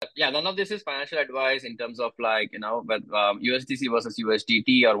yeah, none of this is financial advice in terms of like, but USDC versus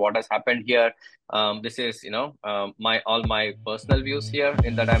USDT or what has happened here. This is, my all my personal views here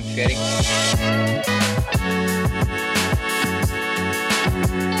in that I'm sharing.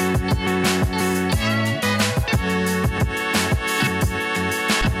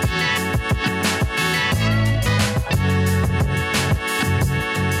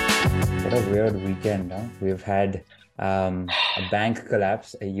 What a weird weekend, huh? We've had a bank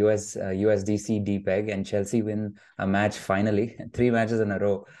collapse, a USDC depeg, and Chelsea win a match finally, 3 matches in a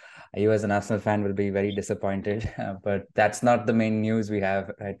row. You, as an Arsenal fan, will be very disappointed, but that's not the main news we have,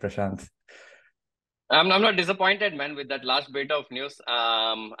 right, Prashant? I'm not disappointed, man, with that last bit of news.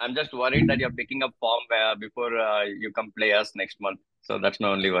 I'm just worried that you're picking up form before you come play us next month. So that's my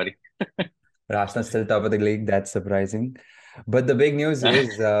only worry. But Arsenal still top of the league. That's surprising. But the big news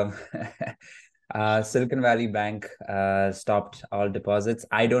is Silicon Valley Bank stopped all deposits.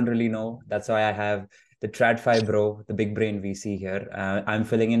 I don't really know. That's why I have the TradFi bro, the big brain VC here. I'm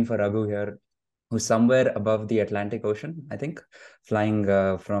filling in for Raghu here, who's somewhere above the Atlantic Ocean, I think, flying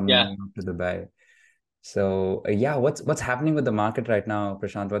from Yeah. New York to Dubai. So yeah, what's happening with the market right now,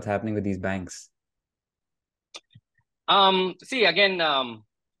 Prashant? What's happening with these banks? See, again,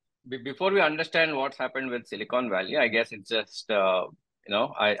 before we understand what's happened with Silicon Valley, I guess it's just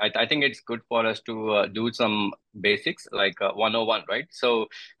I think it's good for us to do some basics like 101, right? So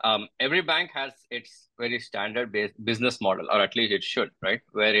every bank has its very standard business model, or at least it should, right?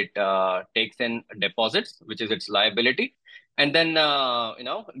 Where it takes in deposits, which is its liability, and then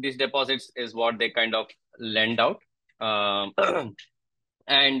these deposits is what they kind of lend out. Um,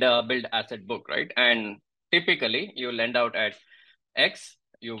 and build asset book, right? And typically you lend out at X,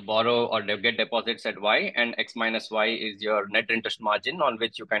 you borrow or get deposits at Y, and X minus Y is your net interest margin on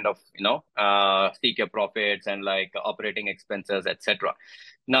which you kind of, seek your profits and like operating expenses, etc.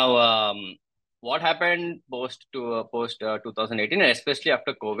 Now, what happened post 2018, and especially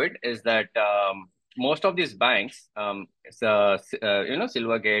after COVID, is that most of these banks,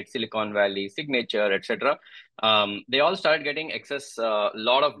 Silvergate, Silicon Valley, Signature, etc., they all started getting excess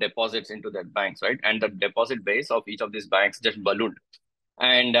lot of deposits into their banks, right? And the deposit base of each of these banks just ballooned.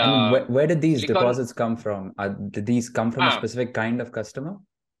 And And where did these Silicon, deposits come from? Did these come from a ah, specific kind of customer?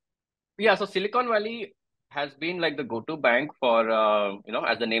 yeah, so Silicon Valley has been like the go-to bank for,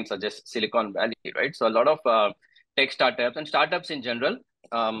 as the name suggests, Silicon Valley, right? So a lot of tech startups and startups in general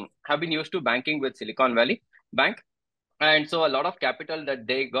have been used to banking with Silicon Valley Bank. And so a lot of capital that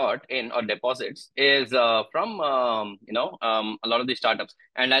they got in or deposits is from a lot of the startups.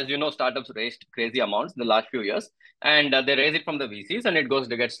 And as you know, startups raised crazy amounts in the last few years, and they raise it from the VCs, and it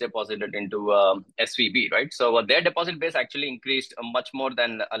gets deposited into SVB, right? So their deposit base actually increased much more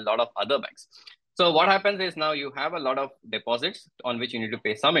than a lot of other banks. So what happens is now you have a lot of deposits on which you need to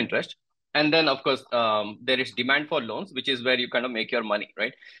pay some interest. And then, of course, there is demand for loans, which is where you kind of make your money,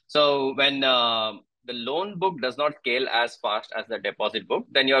 right? So when the loan book does not scale as fast as the deposit book,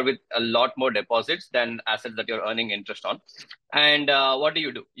 then you're with a lot more deposits than assets that you're earning interest on. And what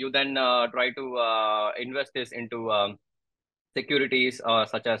do? You then try to invest this into securities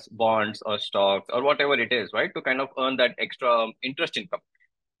such as bonds or stocks or whatever it is, right? To kind of earn that extra interest income.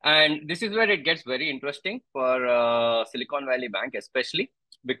 And this is where it gets very interesting for Silicon Valley Bank, especially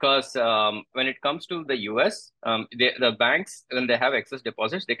because when it comes to the US, the banks, when they have excess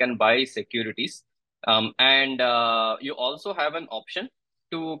deposits, they can buy securities. And you also have an option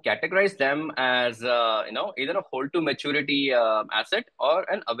to categorize them as, either a hold to maturity asset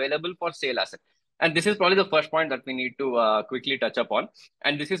or an available for sale asset. And this is probably the first point that we need to quickly touch upon.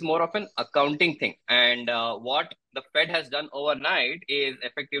 And this is more of an accounting thing. And what the Fed has done overnight is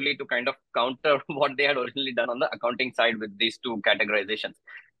effectively to kind of counter what they had originally done on the accounting side with these two categorizations.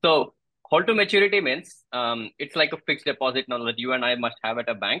 So hold to maturity means it's like a fixed deposit now that you and I must have at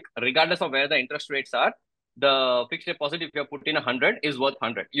a bank, regardless of where the interest rates are. The fixed deposit, if you put in 100, is worth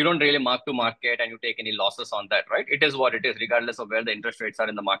 100. You don't really mark to market and you take any losses on that, right? It is what it is, regardless of where the interest rates are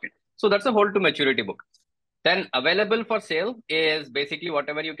in the market. So that's a hold to maturity book. Then available for sale is basically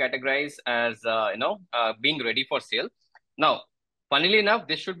whatever you categorize as being ready for sale. Now, funnily enough,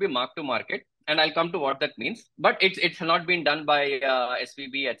 this should be marked to market, and I'll come to what that means. But it's not been done by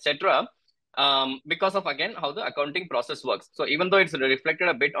SVB, etc. Because of again how the accounting process works. So even though it's reflected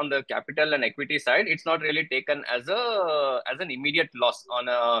a bit on the capital and equity side, it's not really taken as an immediate loss on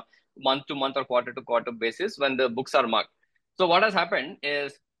a month to month or quarter to quarter basis when the books are marked. So what has happened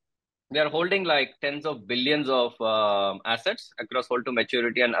is they are holding like tens of billions of assets across hold to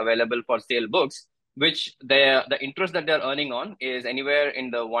maturity and available for sale books. which the interest that they're earning on is anywhere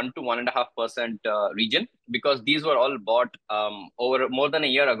in the 1 to 1.5% region, because these were all bought over more than a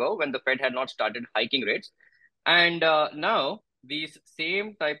year ago when the Fed had not started hiking rates. And now these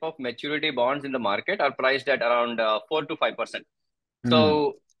same type of maturity bonds in the market are priced at around 4 to 5%. Mm.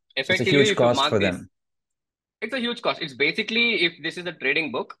 So So it's a huge effectively, if you cost mark for these, them. it's a huge cost. It's basically, if this is a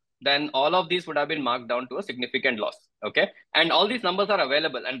trading book, then all of these would have been marked down to a significant loss. Okay. And all these numbers are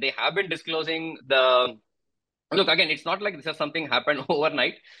available and they have been disclosing the. Look, again, it's not like this has something happened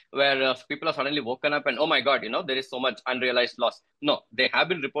overnight where people are suddenly woken up and, oh my God, there is so much unrealized loss. No, they have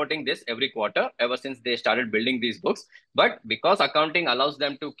been reporting this every quarter ever since they started building these books. But because accounting allows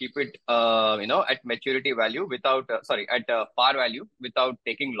them to keep it, at maturity value at par value without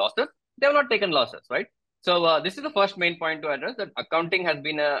taking losses, they have not taken losses, right? So this is the first main point to address, that accounting has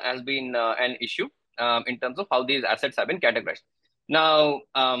been an issue in terms of how these assets have been categorized. Now,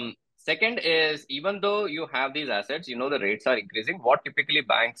 second is, even though you have these assets, the rates are increasing. What typically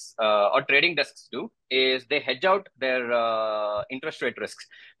banks or trading desks do is they hedge out their interest rate risks.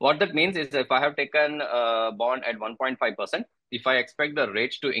 What that means is, if I have taken a bond at 1.5%, if I expect the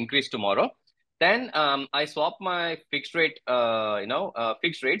rates to increase tomorrow, then I swap my fixed rates to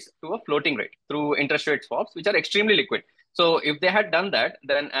a floating rate through interest rate swaps, which are extremely liquid. So if they had done that,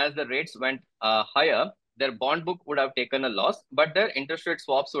 then as the rates went higher, their bond book would have taken a loss, but their interest rate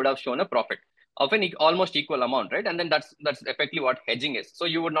swaps would have shown a profit of an almost equal amount, right? And then that's effectively what hedging is. So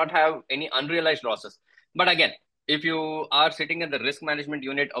you would not have any unrealized losses. But again, if you are sitting in the risk management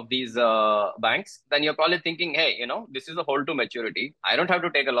unit of these banks, then you're probably thinking, hey, this is a hold to maturity. I don't have to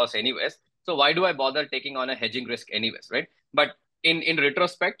take a loss anyways. So why do I bother taking on a hedging risk anyways, right? But in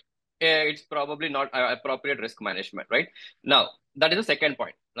retrospect, it's probably not appropriate risk management, right? Now, that is the second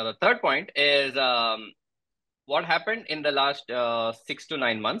point. Now, the third point is, what happened in the last 6 to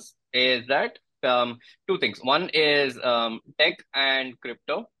 9 months is that two things. One is tech and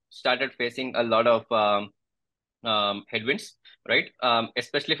crypto started facing a lot of headwinds, right?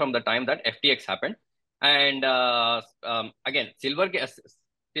 Especially from the time that FTX happened. And again,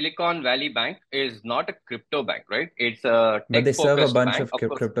 Silicon Valley Bank is not a crypto bank, right? It's a But they serve a tech-focused bunch bank, of of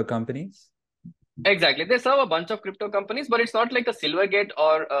course. crypto companies. Exactly. They serve a bunch of crypto companies, but it's not like a Silvergate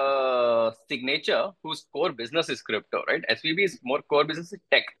or a Signature whose core business is crypto, right? SVB's more core business is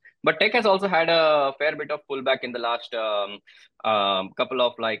tech. But tech has also had a fair bit of pullback in the last couple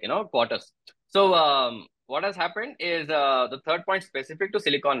of quarters. So what has happened is, the third point specific to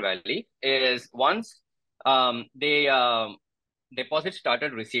Silicon Valley is, once they deposits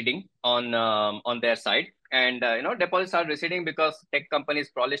started receding on their side, and deposits started receding because tech companies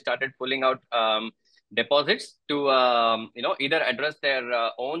probably started pulling out deposits to either address their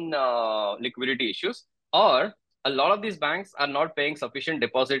own liquidity issues, or a lot of these banks are not paying sufficient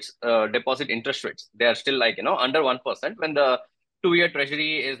deposit interest rates. They are still under 1%, when the 2-year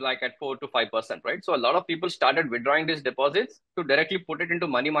treasury is like at 4 to 5%, right? So a lot of people started withdrawing these deposits to directly put it into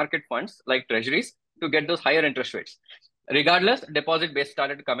money market funds like treasuries to get those higher interest rates. Regardless, deposit base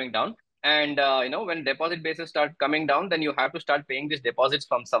started coming down. And when deposit bases start coming down, then you have to start paying these deposits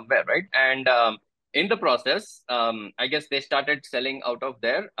from somewhere, right? And in the process, I guess they started selling out of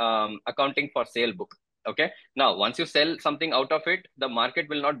their accounting for sale book. Okay. Now, once you sell something out of it, the market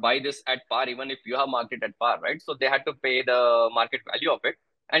will not buy this at par, even if you have marked it at par, right? So they had to pay the market value of it,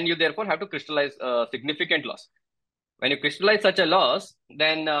 and you therefore have to crystallize a significant loss. When you crystallize such a loss,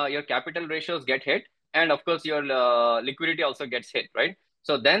 then your capital ratios get hit, and of course your liquidity also gets hit, right?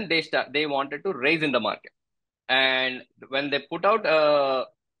 So then they wanted to raise in the market, and when they put out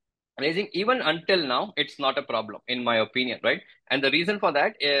raising, even until now, it's not a problem in my opinion, right? And the reason for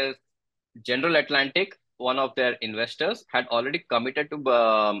that is, General Atlantic, one of their investors, had already committed to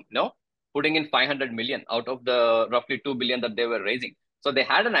putting in 500 million out of the roughly 2 billion that they were raising. So they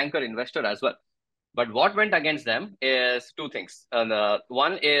had an anchor investor as well. But what went against them is two things.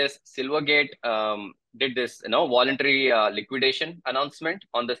 One is Silvergate did this, voluntary liquidation announcement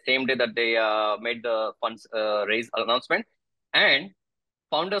on the same day that they made the funds raise announcement. And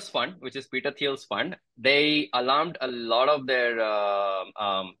Founders Fund, which is Peter Thiel's fund, they alarmed a lot of their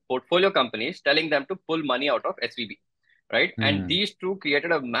portfolio companies, telling them to pull money out of SVB, right? And Hmm. these two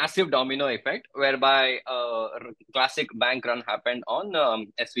created a massive domino effect, whereby a classic bank run happened on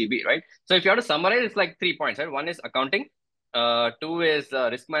SVB, right? So if you have to summarize, it's like 3 points, right? One is accounting. Two is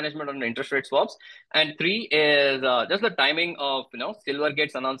risk management on interest rate swaps, and three is just the timing of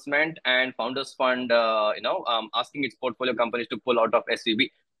Silvergate's announcement and Founders Fund asking its portfolio companies to pull out of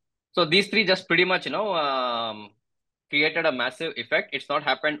SVB. So these three just pretty much created a massive effect. It's not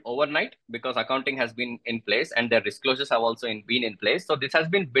happened overnight, because accounting has been in place and their disclosures have also been in place. So this has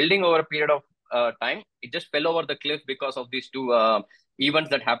been building over a period of time, it just fell over the cliff because of these two events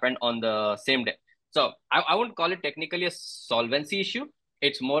that happened on the same day. So I wouldn't call it technically a solvency issue.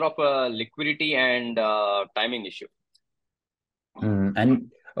 It's more of a liquidity and timing issue.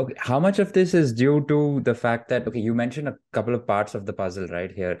 And okay, how much of this is due to the fact that, okay, you mentioned a couple of parts of the puzzle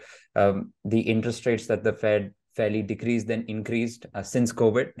right here. The interest rates that the Fed fairly decreased, then increased since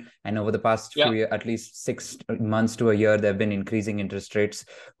COVID. And over the past few Yeah. years, at least 6 months to a year, there have been increasing interest rates,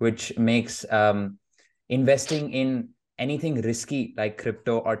 which makes investing in anything risky like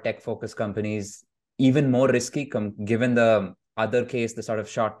crypto or tech focused companies even more risky, given the other case, the sort of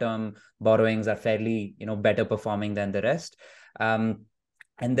short term borrowings are fairly, better performing than the rest. Um,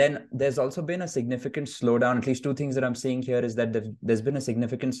 and then there's also been a significant slowdown. At least two things that I'm seeing here is that there's been a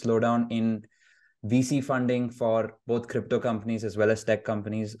significant slowdown in VC funding for both crypto companies as well as tech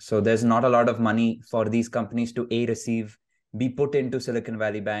companies. So there's not a lot of money for these companies to receive, be put into Silicon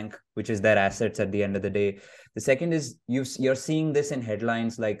Valley Bank, which is their assets at the end of the day. The second is you're seeing this in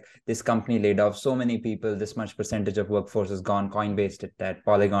headlines like this company laid off so many people, this much percentage of workforce is gone, Coinbase did that,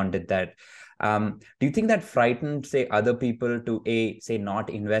 Polygon did that. Do you think that frightened, say, other people to say not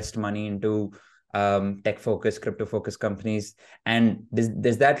invest money into tech focused, crypto focused companies? And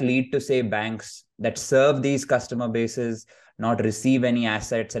does that lead to, say, banks that serve these customer bases not receive any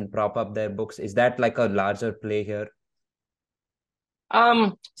assets and prop up their books? Is that like a larger play here?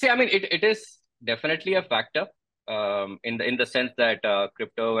 See, I mean, it is definitely a factor in the sense that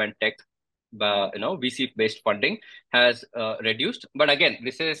crypto and tech, VC based funding has reduced. But again,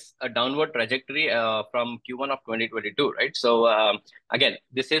 this is a downward trajectory from Q1 of 2022, right? So again,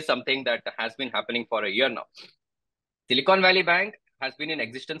 this is something that has been happening for a year now. Silicon Valley Bank has been in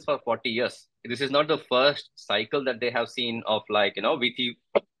existence for 40 years. This is not the first cycle that they have seen of VC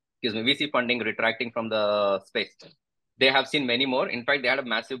funding retracting from the space. They have seen many more. In fact, they had a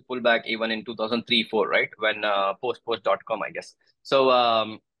massive pullback even in 2003-4, right? When post.com, I guess.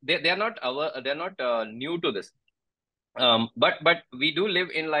 So they're not new to this. But we do live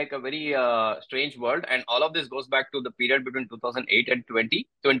in like a very strange world, and all of this goes back to the period between 2008 and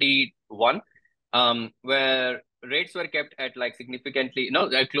 2021, where rates were kept at like significantly,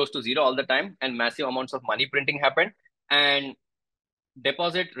 close to zero all the time, and massive amounts of money printing happened, and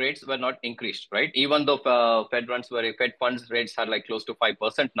deposit rates were not increased, right? Even though Fed funds rates are like close to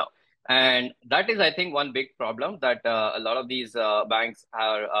 5% now. And that is, I think, one big problem that a lot of these banks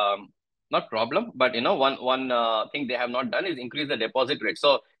are not problem, but one thing they have not done is increase the deposit rate.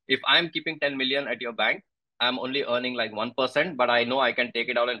 So if I'm keeping 10 million at your bank, I'm only earning like 1%, but I know I can take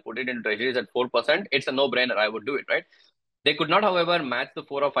it out and put it in treasuries at 4%. It's a no-brainer. I would do it, right? They could not, however, match the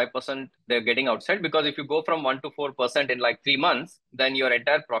 4 or 5% they're getting outside, because if you go from 1 to 4% in like 3 months, then your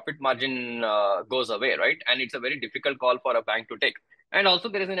entire profit margin goes away, right? And it's a very difficult call for a bank to take. And also,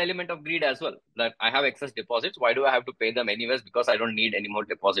 there is an element of greed as well, that I have excess deposits. Why do I have to pay them anyways? Because I don't need any more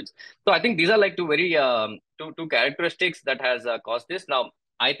deposits. So I think these are like two characteristics that has caused this. Now,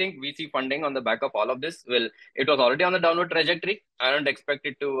 I think VC funding on the back of all of this it was already on the downward trajectory. I don't expect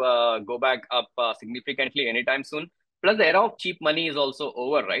it to go back up significantly anytime soon. Plus, the era of cheap money is also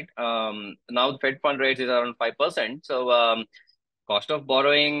over, right? Now the Fed fund rates is around 5%. So cost of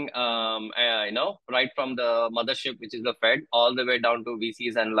borrowing, right from the mothership, which is the Fed, all the way down to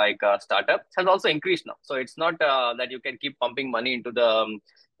VCs and like startups, has also increased now. So it's not that you can keep pumping money into the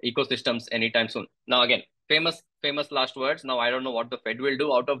ecosystems anytime soon. Now again, famous last words. Now I don't know what the Fed will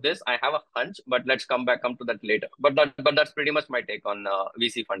do out of this. I have a hunch, but let's come to that later. But that's pretty much my take on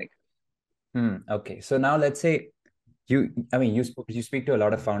VC funding. Okay, so now let's say you speak to a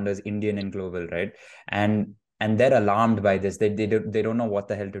lot of founders, Indian and global, right? And they're alarmed by this. They don't know what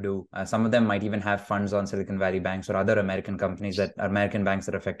the hell to do. Some of them might even have funds on Silicon Valley banks or other American banks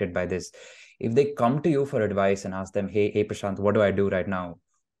that are affected by this. If they come to you for advice and ask them, hey Prashant, what do I do right now?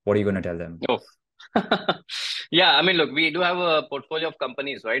 What are you going to tell them? Oh. Yeah, I mean, look, we do have a portfolio of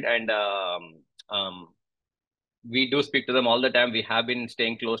companies, right? And we do speak to them all the time. We have been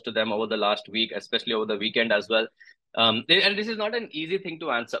staying close to them over the last week, especially over the weekend as well. And this is not an easy thing to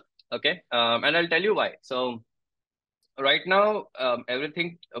answer. Okay. And I'll tell you why. So right now,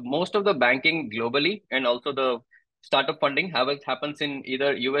 most of the banking globally and also the startup funding happens in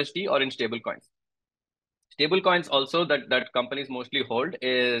either USD or in stable coins. Stable coins also that companies mostly hold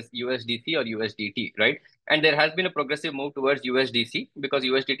is USDC or USDT, right? And there has been a progressive move towards USDC because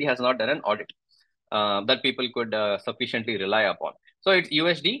USDT has not done an audit that people could sufficiently rely upon. So it's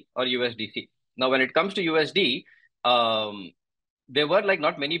USD or USDC. Now, when it comes to USD, there were like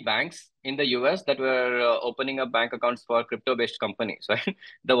not many banks in the US that were opening up bank accounts for crypto-based companies, right?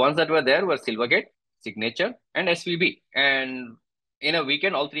 The ones that were there were Silvergate, Signature, and SVB. And in a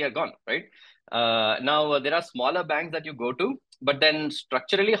weekend, all three are gone, right? Now there are smaller banks that you go to, but then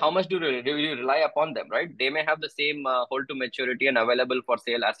structurally, how much do you rely upon them, right? They may have the same hold to maturity and available for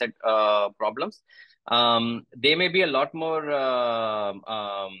sale asset problems. They may be a lot more,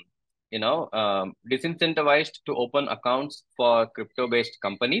 disincentivized to open accounts for crypto-based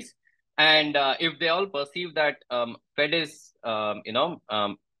companies. And if they all perceive that Fed is,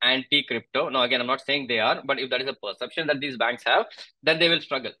 anti-crypto. Now, again, I'm not saying they are, but if that is a perception that these banks have, then they will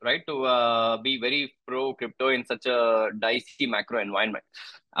struggle, right, to be very pro-crypto in such a dicey macro environment.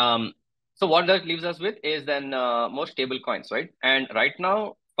 So what that leaves us with is then more stable coins, right? And right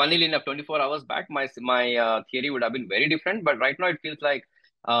now, funnily enough, 24 hours back, my theory would have been very different, but right now it feels like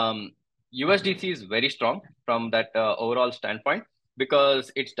USDC is very strong from that overall standpoint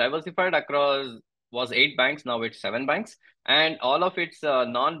because it's diversified across was 8 banks, now it's 7 banks, and all of its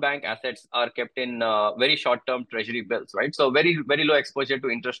non-bank assets are kept in very short-term treasury bills, right? So very, very low exposure to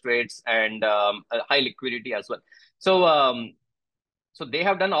interest rates and high liquidity as well. So they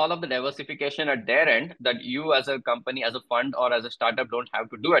have done all of the diversification at their end that you as a company, as a fund, or as a startup don't have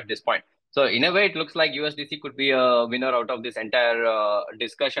to do at this point. So in a way, it looks like USDC could be a winner out of this entire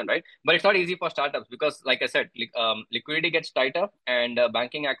discussion, right? But it's not easy for startups because, like I said, liquidity gets tighter and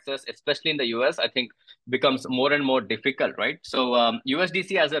banking access, especially in the US, I think becomes more and more difficult, right? So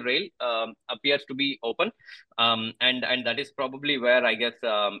USDC as a rail appears to be open, and that is probably where I guess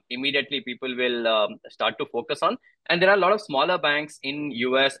immediately people will start to focus on. And there are a lot of smaller banks in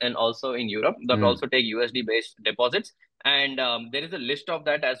US and also in Europe that also take USD based deposits. And there is a list of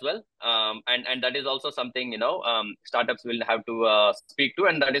that as well. And that is also something, startups will have to speak to.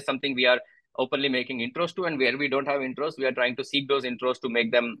 And that is something we are openly making intros to. And where we don't have intros, we are trying to seek those intros to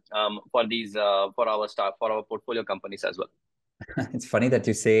make them for these, for our portfolio companies as well. It's funny that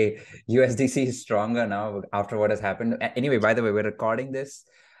you say USDC is stronger now after what has happened. Anyway, by the way, we're recording this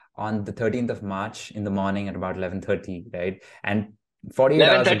on the 13th of March in the morning at about 11:30, right? And 48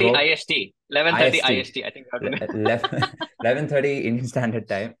 hours 11:30 ago, IST. 11:30 IST. I think 11:30 Indian Standard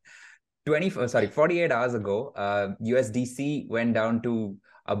Time. 48 hours ago, USDC went down to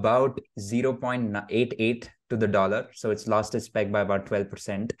about 0.88 to the dollar. So it's lost its peg by about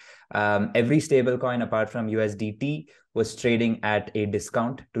 12%. Every stable coin apart from USDT was trading at a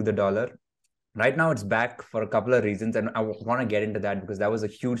discount to the dollar. Right now, it's back for a couple of reasons. And I want to get into that because that was a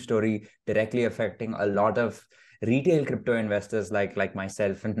huge story directly affecting a lot of retail crypto investors like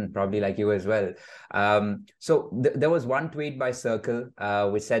myself and probably like you as well. So there was one tweet by Circle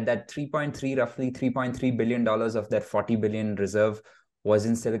which said that roughly $3.3 billion of their 40 billion reserve was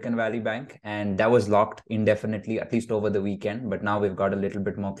in Silicon Valley Bank, and that was locked indefinitely, at least over the weekend. But now we've got a little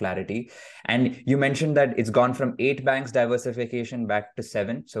bit more clarity. And you mentioned that it's gone from 8 banks diversification back to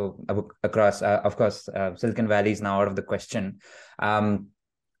 7. So across, of course, Silicon Valley is now out of the question.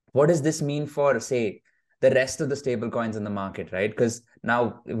 What does this mean for, say, the rest of the stable coins in the market, right? Because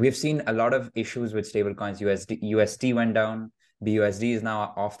now we've seen a lot of issues with stable coins. UST went down, BUSD is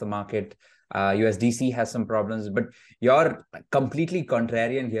now off the market. USDC has some problems, but you're completely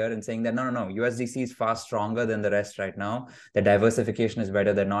contrarian here and saying that no, USDC is far stronger than the rest right now. The diversification is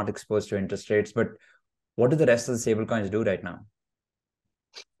better. They're not exposed to interest rates. But what do the rest of the stable coins do right now?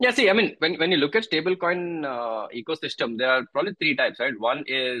 Yeah, see, I mean, when you look at stablecoin ecosystem, there are probably 3 types, right? One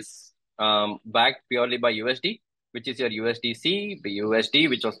is backed purely by USD, which is your USDC, BUSD,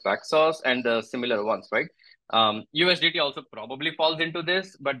 which was Paxos, and the similar ones, right? USDT also probably falls into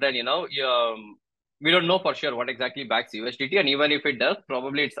this, but then we don't know for sure what exactly backs USDT, and even if it does,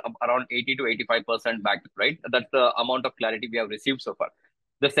 probably it's around 80 to 85% backed, right? That's the amount of clarity we have received so far.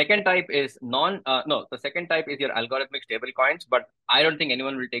 The second type is the second type is your algorithmic stable coins, but I don't think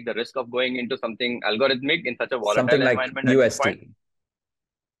anyone will take the risk of going into something algorithmic in such a volatile Something like environment at this point. UST.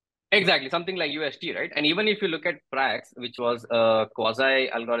 Exactly, something like UST, right? And even if you look at Prax, which was a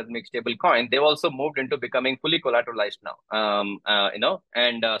quasi-algorithmic stable coin, they've also moved into becoming fully collateralized now.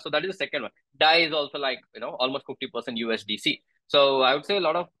 And so that is the second one. DAI is also like, almost 50% USDC. So I would say a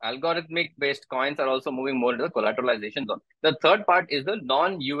lot of algorithmic based coins are also moving more into the collateralization zone. The third part is the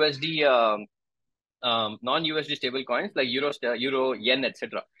non-USD stable coins like Euro, Yen,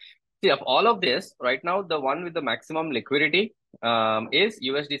 etc. See, of all of this, right now, the one with the maximum liquidity is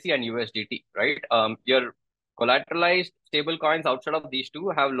USDC and USDT, right? Your collateralized stable coins outside of these two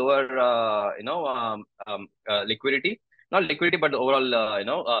have lower, liquidity, not liquidity, but the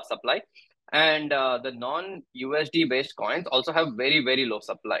overall, supply. And the non-USD based coins also have very, very low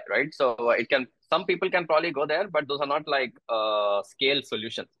supply, right? So some people can probably go there, but those are not like scale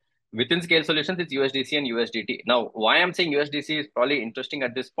solutions. Within scale solutions, it's USDC and USDT. Now, why I'm saying USDC is probably interesting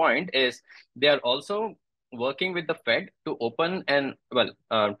at this point is they are also working with the Fed to open to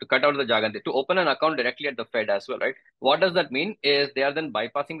cut out the jargon, to open an account directly at the Fed as well, right? What does that mean? Is they are then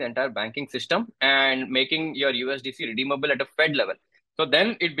bypassing the entire banking system and making your USDC redeemable at a Fed level. So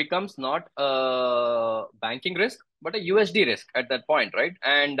then it becomes not a banking risk, but a USD risk at that point, right?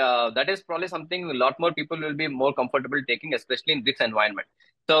 And that is probably something a lot more people will be more comfortable taking, especially in this environment.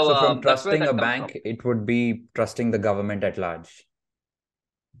 So So from that's where trusting a that comes from. bank, it would be trusting the government at large.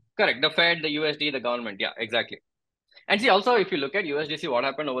 Correct. The Fed, the USD, the government. Yeah, exactly. And see, also, if you look at USDC, what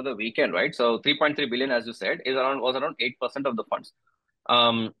happened over the weekend, right? So 3.3 billion, as you said, was around 8% of the funds.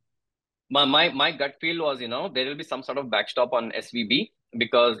 Um, my gut feel was, there will be some sort of backstop on SVB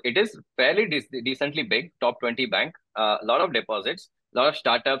because it is fairly decently big, top 20 bank, a lot of deposits, a lot of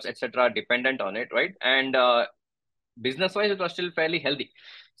startups, etc., dependent on it, right? And business wise, it was still fairly healthy.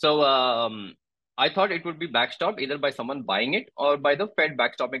 So I thought it would be backstopped either by someone buying it or by the Fed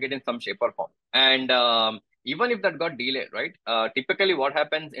backstopping it in some shape or form. And even if that got delayed, right? Typically, what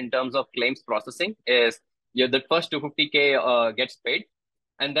happens in terms of claims processing is the first 250K gets paid.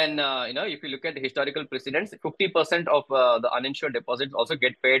 And then, if you look at the historical precedents, 50% of the uninsured deposits also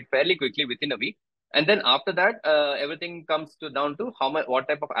get paid fairly quickly within a week. And then after that, everything comes down to how much, what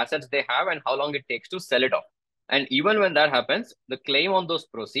type of assets they have and how long it takes to sell it off. And even when that happens, the claim on those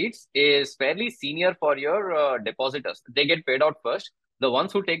proceeds is fairly senior for your depositors. They get paid out first. The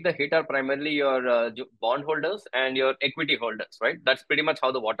ones who take the hit are primarily your bond holders and your equity holders, right? That's pretty much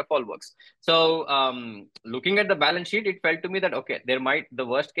how the waterfall works. So, looking at the balance sheet, it felt to me that, okay, the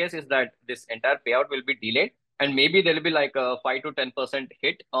worst case is that this entire payout will be delayed. And maybe there will be like a 5 to 10%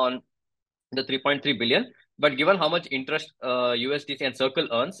 hit on the 3.3 billion. But given how much interest USDC and Circle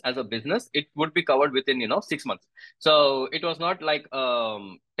earns as a business, it would be covered within 6 months. So it was not like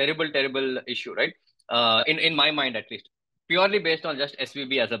terrible issue, right? In my mind at least, purely based on just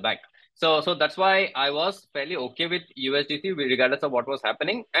SVB as a bank. So that's why I was fairly okay with USDC regardless of what was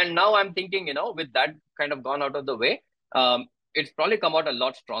happening. And now I'm thinking, with that kind of gone out of the way, it's probably come out a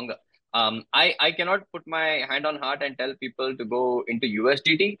lot stronger. I cannot put my hand on heart and tell people to go into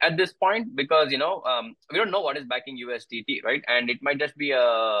USDT at this point because we don't know what is backing USDT, right? And it might just be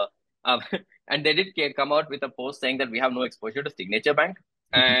a and they did come out with a post saying that we have no exposure to Signature Bank,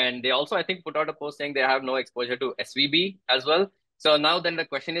 and they also I think put out a post saying they have no exposure to SVB as well. So now then the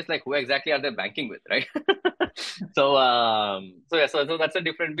question is like who exactly are they banking with, right? So that's a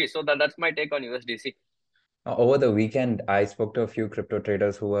different beast. So that's my take on USDC. Over the weekend, I spoke to a few crypto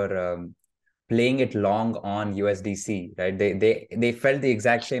traders who were playing it long on USDC, right? They felt the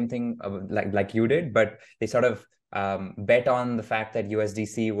exact same thing like you did, but they sort of bet on the fact that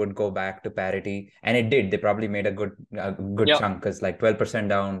USDC would go back to parity, and it did. They probably made a good Yeah. chunk because like 12%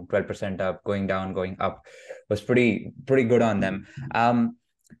 down, 12% up, going down, going up was pretty good on them.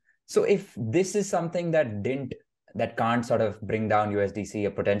 So if this is something that can't sort of bring down USDC,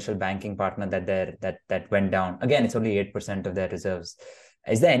 a potential banking partner that went down. Again, it's only 8% of their reserves.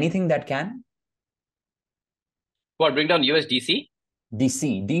 Is there anything that can? What, bring down USDC?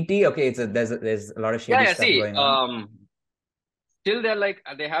 DC, DT, okay, there's a lot of Yeah, shady yeah. stuff See, going on. still they're like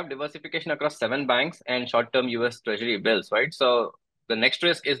they have diversification across 7 banks and short-term US Treasury bills, right? So the next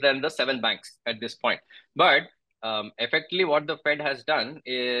risk is then the 7 banks at this point. But effectively, what the Fed has done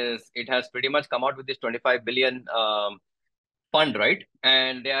is it has pretty much come out with this 25 billion fund, right?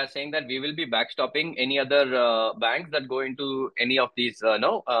 And they are saying that we will be backstopping any other banks that go into any of these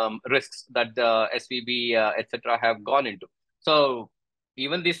no risks that the SVB etc. have gone into. So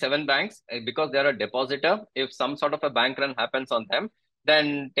even these 7 banks, because they are a depositor, if some sort of a bank run happens on them,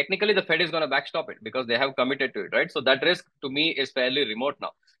 then technically the Fed is going to backstop it because they have committed to it, right? So that risk to me is fairly remote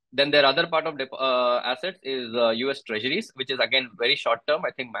now. Then their other part of assets is US Treasuries, which is again very short term.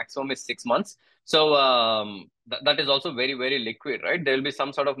 I think maximum is 6 months. So that is also very, very liquid, right? There will be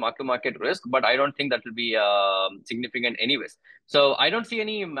some sort of market risk, but I don't think that will be significant anyways. So I don't see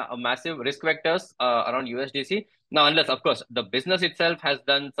any massive risk vectors around USDC. Now, unless, of course, the business itself has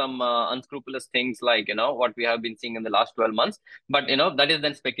done some unscrupulous things like, what we have been seeing in the last 12 months. But, that is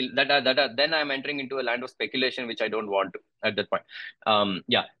then then I'm entering into a land of speculation, which I don't want to at that point.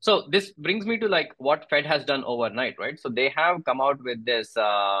 Yeah. So this brings me to like what Fed has done overnight, right? So they have come out with this,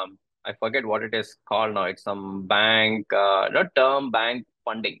 I forget what it is called now. It's some bank, not term bank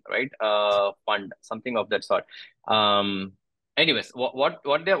funding, right? Fund, something of that sort. Anyways, what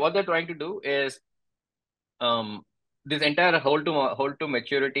they're trying to do is this entire hold to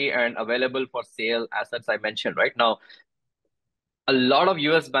maturity and available for sale assets I mentioned right now. A lot of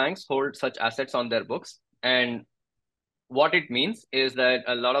US banks hold such assets on their books, and what it means is that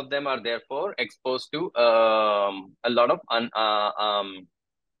a lot of them are therefore exposed to a lot of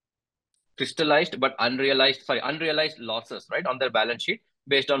crystallized but unrealized losses, right, on their balance sheet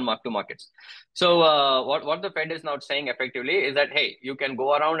based on mark to markets. So what the Fed is now saying effectively is that, hey, you can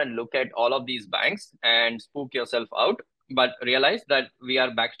go around and look at all of these banks and spook yourself out, but realize that we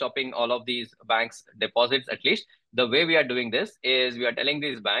are backstopping all of these banks' deposits. At least the way we are doing this is we are telling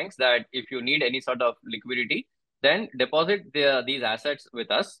these banks that if you need any sort of liquidity, then deposit these assets with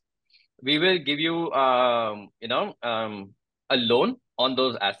us. We will give you, a loan on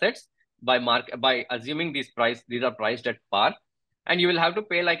those assets by assuming these are priced at par, and you will have to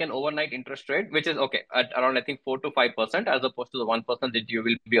pay like an overnight interest rate, which is okay at around, I think, 4 to 5%, as opposed to the 1% that you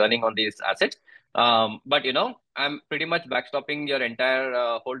will be earning on these assets. But I'm pretty much backstopping your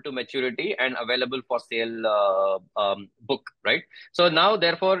entire hold to maturity and available for sale book, right? So now,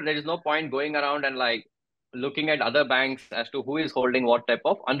 therefore, there is no point going around and like looking at other banks as to who is holding what type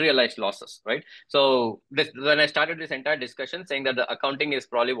of unrealized losses, right? So when I started this entire discussion saying that the accounting is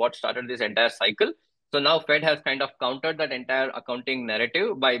probably what started this entire cycle, so now Fed has kind of countered that entire accounting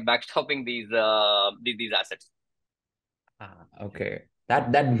narrative by backstopping these assets. Okay,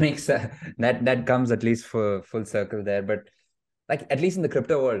 that makes that comes at least for full circle there. But like at least in the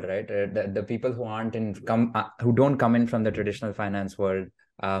crypto world, right? The people who aren't who don't come in from the traditional finance world,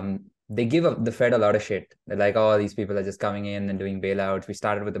 they give the Fed a lot of shit. They're like, oh, these people are just coming in and doing bailouts. We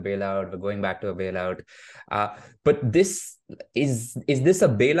started with a bailout, we're going back to a bailout. But this is this a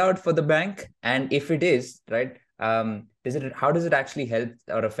bailout for the bank? And if it is, right, how does it actually help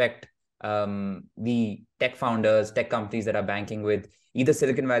or affect the tech founders, tech companies that are banking with either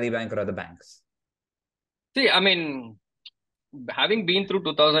Silicon Valley Bank or other banks? See, I mean, having been through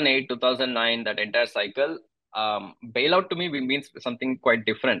 2008, 2009, that entire cycle, bailout to me means something quite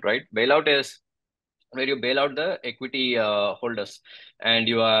different, right? Bailout is where you bail out the equity holders, and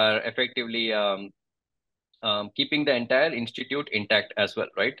you are effectively keeping the entire institute intact as well,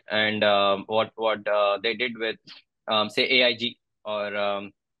 right? And what they did with, say, AIG, or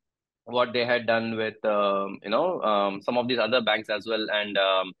what they had done with some of these other banks as well. And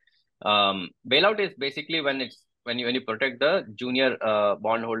bailout is basically when you protect the junior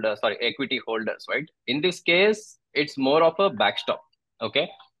equity holders, right? In this case, it's more of a backstop. Okay.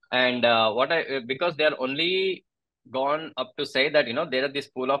 And because they are only gone up to say that there are this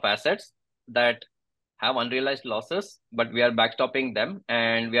pool of assets that have unrealized losses, but we are backstopping them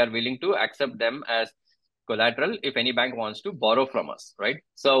and we are willing to accept them as collateral if any bank wants to borrow from us, right?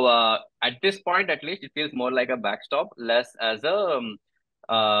 So at this point, at least, it feels more like a backstop, less as a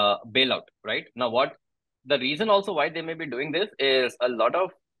bailout, right? Now, what the reason also why they may be doing this is a lot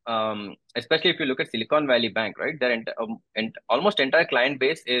of, especially if you look at Silicon Valley Bank, right? Their almost entire client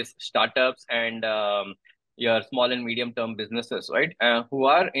base is startups and your small and medium term businesses, right? Who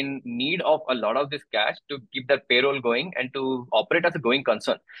are in need of a lot of this cash to keep their payroll going and to operate as a going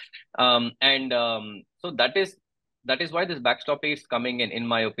concern. And so that is why this backstop is coming in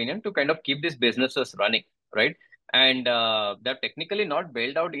my opinion, to kind of keep these businesses running, right? And they're technically not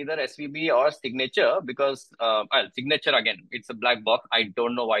bailed out either SVB or Signature, because Signature, again, it's a black box. I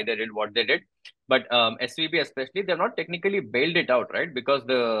don't know why they did what they did, but SVB especially, they're not technically bailed it out, right? Because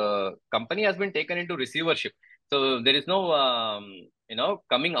the company has been taken into receivership, so there is no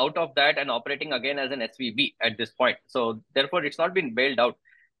coming out of that and operating again as an SVB at this point. So therefore, it's not been bailed out.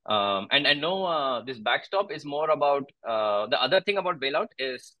 And no, this backstop is more about the other thing about bailout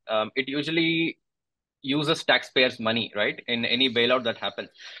is it usually uses taxpayers' money, right? In any bailout that happens.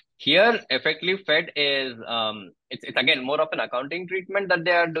 Here, effectively, Fed is it's again more of an accounting treatment that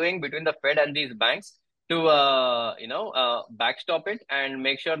they are doing between the Fed and these banks to backstop it and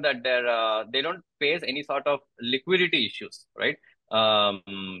make sure that they don't face any sort of liquidity issues, right?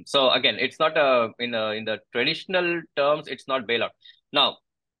 So again, it's not in the traditional terms, it's not bailout. Now,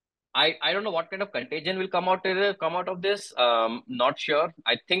 I don't know what kind of contagion will come out of this. Not sure.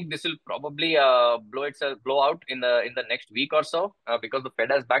 I think this will probably blow out in the next week or so, because the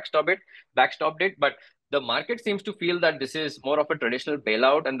Fed has backstopped it. But the market seems to feel that this is more of a traditional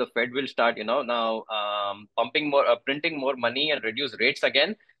bailout, and the Fed will start now pumping more, printing more money and reduce rates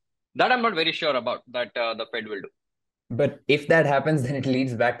again. That I'm not very sure about that the Fed will do. But if that happens, then it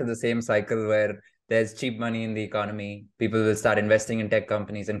leads back to the same cycle where there's cheap money in the economy. People will start investing in tech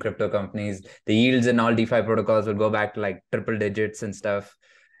companies and crypto companies. The yields in all DeFi protocols will go back to like triple digits and stuff.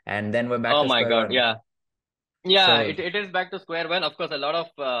 And then we're back Oh to my square God, one. yeah. Yeah, So, it is back to square one. Of course, a lot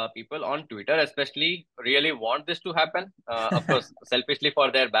of people on Twitter, especially, really want this to happen. Of course, selfishly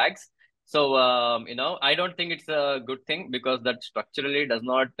for their bags. So, I don't think it's a good thing, because that structurally does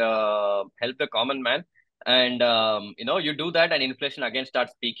not help the common man. And you do that, and inflation again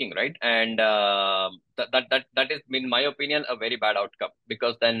starts peaking, right? And that is, in my opinion, a very bad outcome,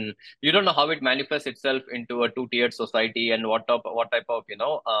 because then you don't know how it manifests itself into a two-tiered society, and what type of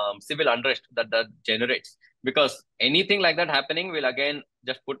civil unrest that generates. Because anything like that happening will again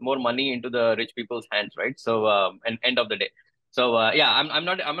just put more money into the rich people's hands, right? So and end of the day. So yeah, I'm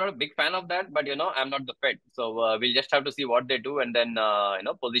not a big fan of that, but I'm not the Fed, so we'll just have to see what they do, and then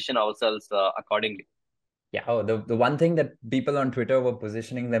position ourselves accordingly. Yeah. Oh, the one thing that people on Twitter were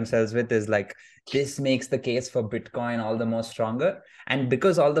positioning themselves with is like, this makes the case for Bitcoin all the more stronger. And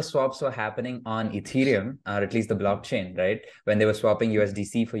because all the swaps were happening on Ethereum, or at least the blockchain, right? When they were swapping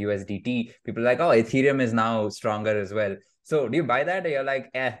USDC for USDT, people are like, oh, Ethereum is now stronger as well. So do you buy that? Or you're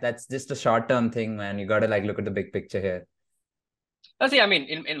like, that's just a short-term thing, man. You got to like look at the big picture here. See, I mean,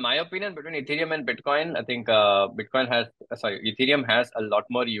 in my opinion, between Ethereum and Bitcoin, I think Ethereum has a lot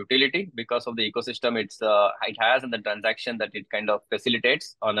more utility because of the ecosystem it has, and the transaction that it kind of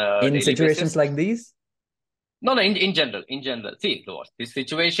facilitates on a In daily situations basis. like these? No, no, in general. See, this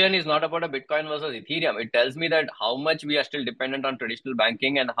situation is not about a Bitcoin versus Ethereum. It tells me that how much we are still dependent on traditional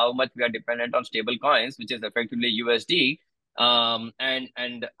banking, and how much we are dependent on stable coins, which is effectively USD.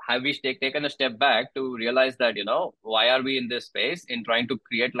 And have we taken a step back to realize that, why are we in this space in trying to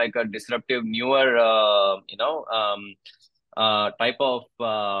create like a disruptive, newer, type of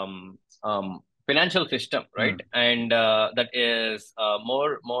financial system, right? Hmm. And that is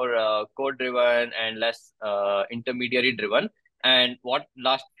more code driven and less intermediary driven. And what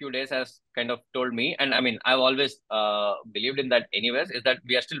last few days has kind of told me, and I mean, I've always believed in that anyways, is that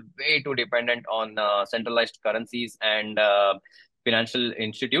we are still way too dependent on centralized currencies and financial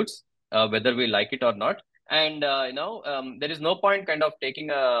institutes, whether we like it or not. And there is no point kind of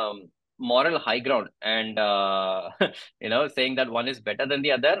taking a moral high ground and saying that one is better than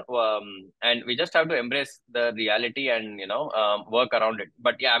the other. And we just have to embrace the reality and work around it.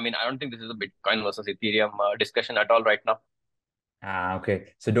 But yeah, I mean, I don't think this is a Bitcoin versus Ethereum discussion at all right now. Ah,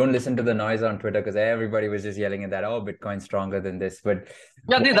 okay. So don't listen to the noise on Twitter because everybody was just yelling at that. Oh, Bitcoin's stronger than this. But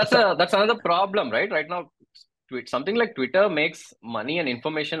Yeah, that's so, that's another problem, right now, something like Twitter makes money and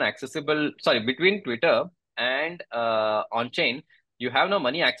information accessible. Sorry, between Twitter and on chain, you have no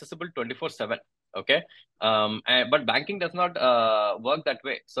money accessible 24/7. Okay. But banking does not work that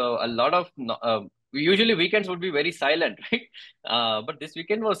way. So a lot of usually weekends would be very silent, right? But this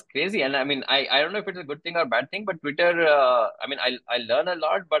weekend was crazy, and I mean, I don't know if it's a good thing or bad thing, but Twitter. I mean, I learn a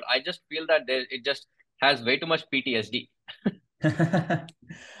lot, but I just feel that it just has way too much PTSD.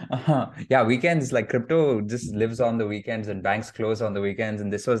 yeah, weekends, like crypto just lives on the weekends and banks close on the weekends.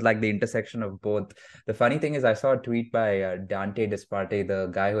 And this was like the intersection of both. The funny thing is, I saw a tweet by Dante Disparte, the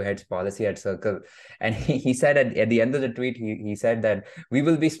guy who heads policy at Circle. And he said at the end of the tweet, he said that we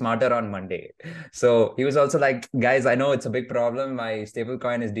will be smarter on Monday. So he was also like, guys, I know it's a big problem. My stable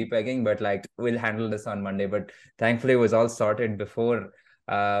coin is depegging, but like we'll handle this on Monday. But thankfully, it was all sorted before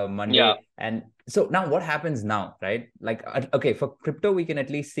Yeah. Monday. And so now what happens now, right? Like, okay, for crypto, we can at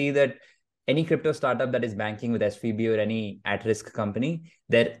least see that any crypto startup that is banking with SVB or any at-risk company,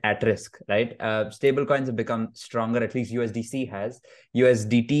 they're at risk, right? Stable coins have become stronger, at least USDC has.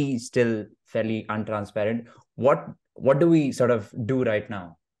 USDT is still fairly untransparent. What do we sort of do right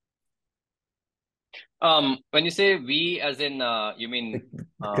now? When you say we, as in, you mean,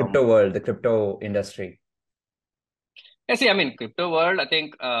 The crypto world, the crypto industry. yeah, see, I mean, crypto world, I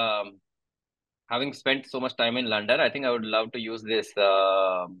think, having spent so much time in London, I think I would love to use this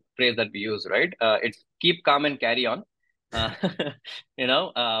phrase that we use, right? It's keep calm and carry on. Uh,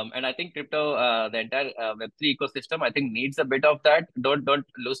 and I think crypto, the entire Web3 ecosystem, I think needs a bit of that. Don't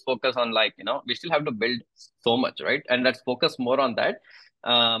lose focus on, like, we still have to build so much, right? And let's focus more on that.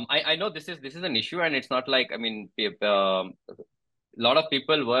 I know this is an issue, and it's not like, I mean, a lot of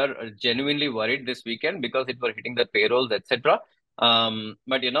people were genuinely worried this weekend because it were hitting the payrolls, etc.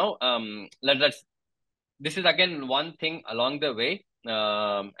 But let's this is again one thing along the way,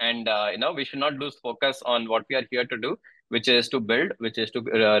 and we should not lose focus on what we are here to do, which is to build, which is to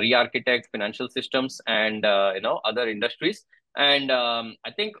re-architect financial systems and other industries. And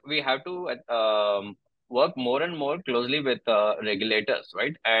I think we have to work more and more closely with regulators,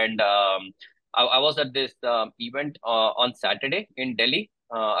 right? And I was at this event on Saturday in Delhi,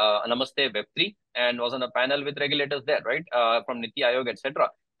 Namaste Web3, and was on a panel with regulators there, right, from Niti Aayog, etc.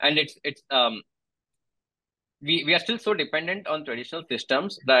 And it's we are still so dependent on traditional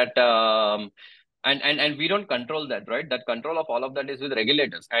systems that and we don't control that, right? That control of all of that is with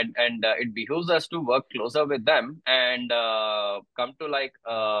regulators, and it behooves us to work closer with them and come to like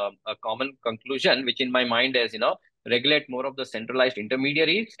a common conclusion, which in my mind is, regulate more of the centralized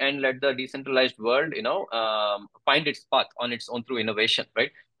intermediaries and let the decentralized world, find its path on its own through innovation,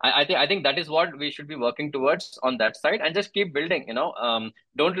 right? I think that is what we should be working towards on that side, and just keep building.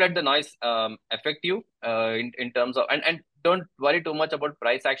 Don't let the noise affect you in terms of, and don't worry too much about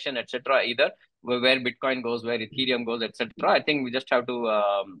price action, etc. either, where Bitcoin goes, where Ethereum goes, etc. I think we just have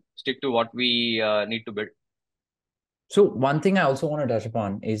to stick to what we need to build. So one thing I also want to touch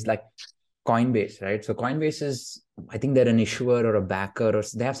upon is like Coinbase, right? So Coinbase is, I think they're an issuer or a backer, or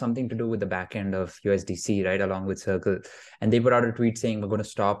they have something to do with the back end of USDC, right? Along with Circle. And they put out a tweet saying we're going to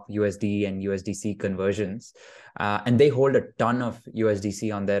stop USD and USDC conversions. And they hold a ton of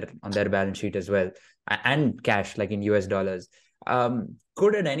USDC on their balance sheet as well, and cash, like in US dollars.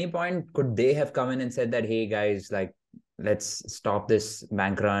 Could at any point, could they have come in and said that, hey guys, like let's stop this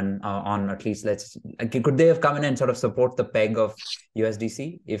bank run on, at least let's, could they have come in and sort of support the peg of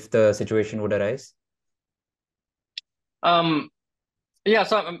USDC if the situation would arise? Um, yeah,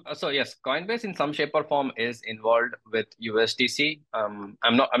 so yes, Coinbase in some shape or form is involved with USDC. I'm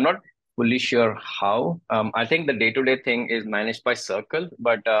not fully sure how. I think the day-to-day thing is managed by Circle,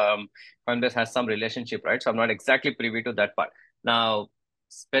 but Coinbase has some relationship, right? So I'm not exactly privy to that part. Now,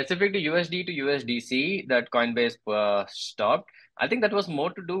 specific to USD to USDC that Coinbase stopped, I think that was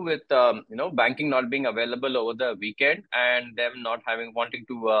more to do with banking not being available over the weekend, and them not having wanting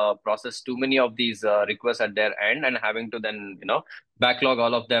to process too many of these requests at their end, and having to then backlog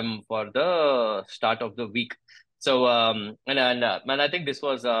all of them for the start of the week. So and I think this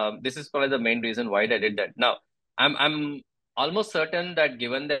is probably the main reason why they did that. Now, I'm almost certain that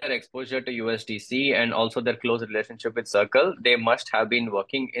given their exposure to USDC and also their close relationship with Circle, they must have been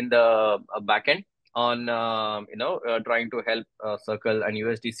working in the backend on trying to help Circle and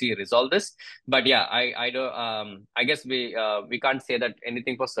USDC resolve this. But yeah, I don't I guess we can't say that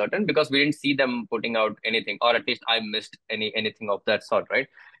anything for certain, because we didn't see them putting out anything, or at least I missed anything of that sort, right?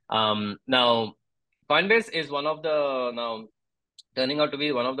 Now Coinbase is one of the now turning out to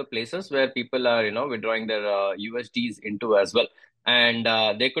be one of the places where people are withdrawing their USDs into as well, and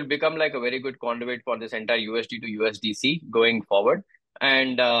they could become like a very good conduit for this entire USD to USDC going forward.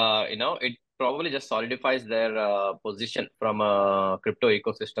 And it probably just solidifies their position from a crypto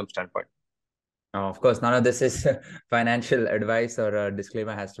ecosystem standpoint. Of course, none of this is financial advice, or a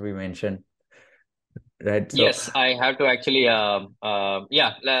disclaimer has to be mentioned, right? So Yes, I have to actually, yeah.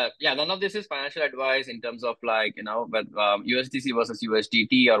 None of this is financial advice in terms of like but USDC versus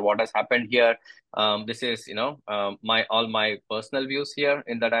USDT or what has happened here. This is my all my personal views here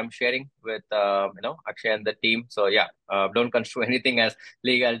in that I'm sharing with Akshay and the team. So yeah, don't construe anything as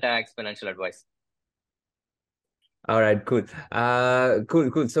legal, tax, financial advice. all right, cool.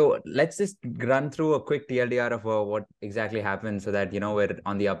 Cool. So let's just run through a quick TLDR of what exactly happened, so that we're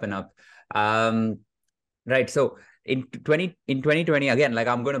on the up and up. Right. So in 2020, again, like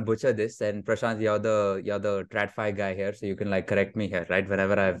I'm going to butcher this, and Prashant, you're the TradFi guy here, so you can like correct me here, right?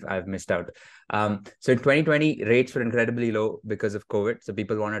 Whenever I've missed out. So in 2020, rates were incredibly low because of COVID. So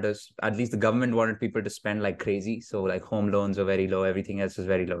people wanted us, at least the government wanted people to spend like crazy. So like home loans were very low, everything else was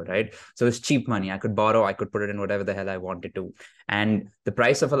very low, right? So it's cheap money. I could borrow, I could put it in whatever the hell I wanted to. And the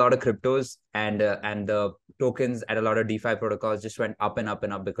price of a lot of cryptos and the tokens at a lot of DeFi protocols just went up and up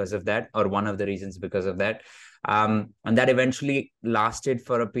and up because of that, or one of the reasons because of that. And that eventually lasted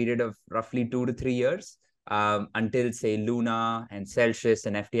for a period of roughly 2 to 3 years, until say Luna and Celsius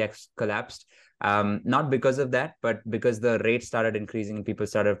and FTX collapsed. Not because of that, but because the rate started increasing and people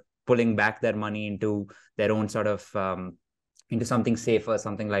started pulling back their money into their own sort of into something safer,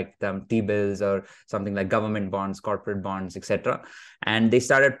 something like T-bills, or something like government bonds, corporate bonds, etc. And they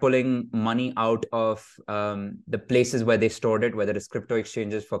started pulling money out of the places where they stored it, whether it's crypto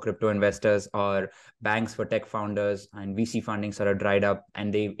exchanges for crypto investors or banks for tech founders, and VC funding sort of dried up,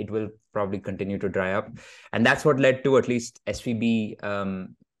 and it will probably continue to dry up. And that's what led to at least SVB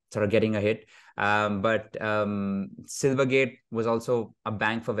sort of getting a hit. But Silvergate was also a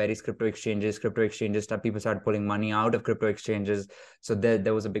bank for various crypto exchanges. People started pulling money out of crypto exchanges. So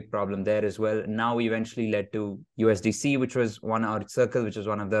there was a big problem there as well. Now eventually led to USDC, which was Circle, which was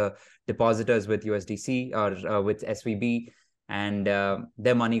one of the depositors with USDC, or with SVB. And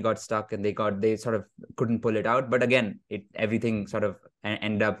their money got stuck, and they sort of couldn't pull it out. But again, everything sort of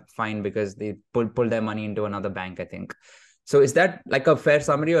ended up fine because they pulled their money into another bank, I think. So is that like a fair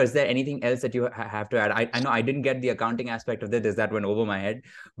summary, or is there anything else that you have to add? I know I didn't get the accounting aspect of this. That went over my head,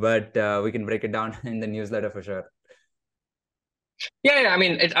 but we can break it down in the newsletter for sure. Yeah. I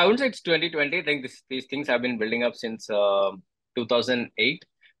mean, I wouldn't say it's 2020. I think these things have been building up since 2008.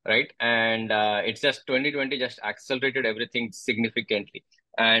 right? And it's just 2020 just accelerated everything significantly.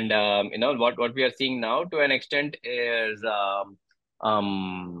 And what we are seeing now to an extent is the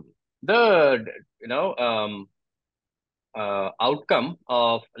you know outcome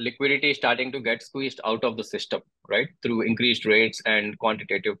of liquidity starting to get squeezed out of the system, right, through increased rates and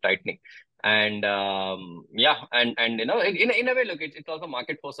quantitative tightening. And yeah, and in a way, look, it's also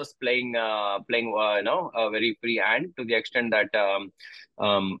market forces playing a very free hand, to the extent that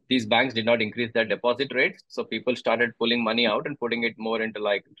these banks did not increase their deposit rates, so people started pulling money out and putting it more into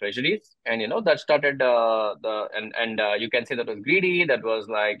like treasuries, and that started the and you can say that was greedy, that was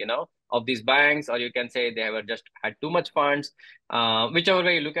like of these banks, or you can say they have just had too much funds, whichever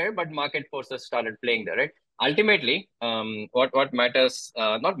way you look at it. But market forces started playing there, right? Ultimately, what matters,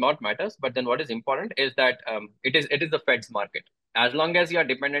 not what matters, but then what is important is that it is the Fed's market. As long as you are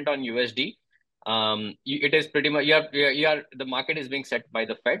dependent on USD, it is pretty much you are the market is being set by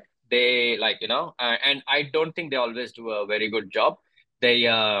the Fed. They and I don't think they always do a very good job. They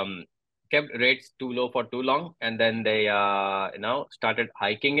kept rates too low for too long, and then they started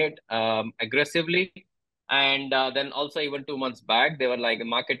hiking it aggressively. And then also, even 2 months back, they were like, the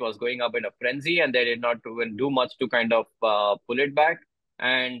market was going up in a frenzy, and they did not even do much to kind of pull it back.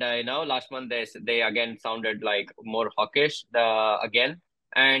 And last month they again sounded like more hawkish again.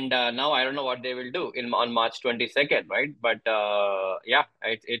 And now I don't know what they will do in on March 22nd, right? But yeah,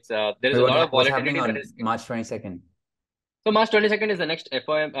 it's there is Wait, a lot of what's happening volatility that on is. March 22nd? So March 22nd is the next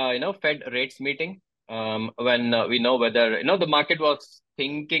FOM, Fed rates meeting. When we know whether, the market was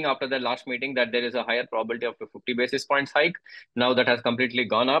thinking after the last meeting that there is a higher probability of a 50 basis points hike. Now that has completely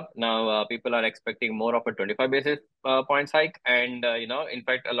gone up. Now people are expecting more of a 25 basis points hike. And, in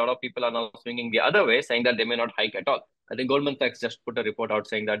fact, a lot of people are now swinging the other way, saying that they may not hike at all. I think Goldman Sachs just put a report out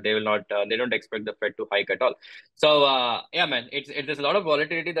saying that they will not, they don't expect the Fed to hike at all. So yeah, man, there's a lot of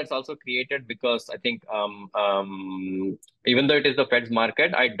volatility that's also created because I think even though it is the Fed's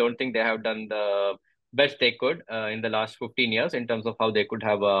market, I don't think they have done the best they could in the last 15 years in terms of how they could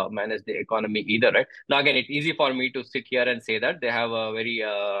have managed the economy either, right? Now, again, it's easy for me to sit here and say that they have a very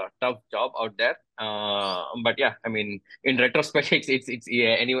tough job out there. But yeah, I mean, in retrospect, it's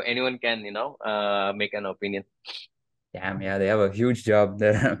yeah, anyone can, make an opinion. Damn, yeah, they have a huge job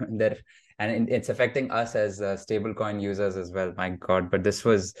there. There, and it's affecting us as stablecoin users as well. My God, but this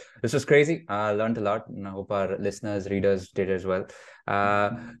was crazy. I learned a lot, and I hope our listeners, readers did as well.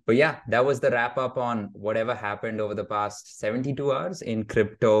 But yeah, that was the wrap up on whatever happened over the past 72 hours in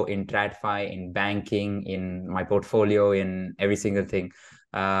crypto, in TradFi, in banking, in my portfolio, in every single thing.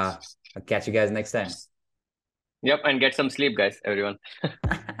 I'll catch you guys next time. Yep, and get some sleep, guys, everyone.